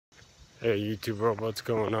Hey YouTube world, what's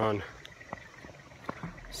going on?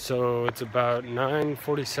 So it's about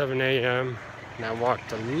 9:47 a.m. and I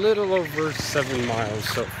walked a little over 7 miles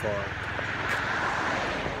so far.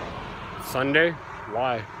 Sunday?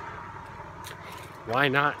 Why? Why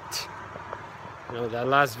not? You know, that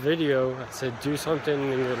last video I said do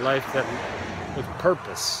something in your life that with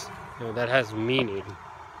purpose, you know, that has meaning.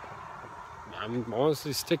 I'm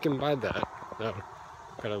honestly sticking by that. No,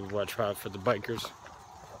 gotta watch out for the bikers.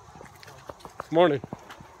 Morning.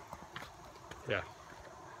 Yeah.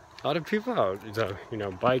 A lot of people out, you know,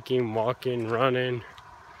 biking, walking, running.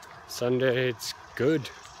 Sunday, it's good.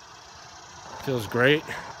 Feels great.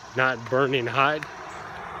 Not burning hot.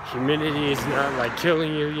 Humidity is not like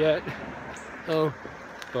killing you yet. Oh,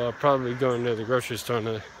 but I'll probably going to the grocery store in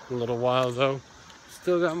a little while though.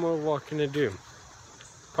 Still got more walking to do.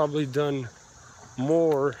 Probably done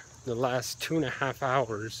more the last 2.5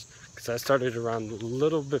 hours because I started around a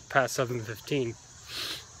little bit past 7:15.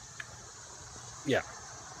 Yeah.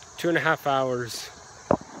 2.5 hours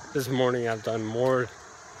this morning. I've done more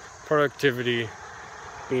productivity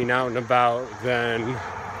being out and about than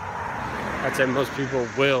I'd say most people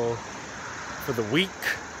will for the week,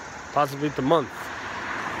 possibly the month.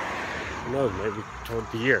 Who knows, maybe toward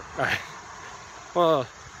the year. Well,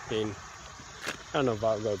 I mean, I don't know if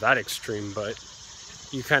I'll go that extreme, but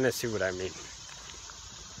you kind of see what I mean.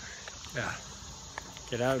 Yeah,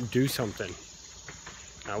 get out and do something.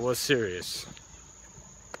 I was serious.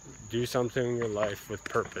 Do something in your life with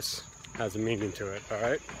purpose. Has a meaning to it,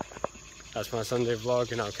 alright? That's my Sunday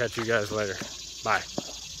vlog, and I'll catch you guys later. Bye.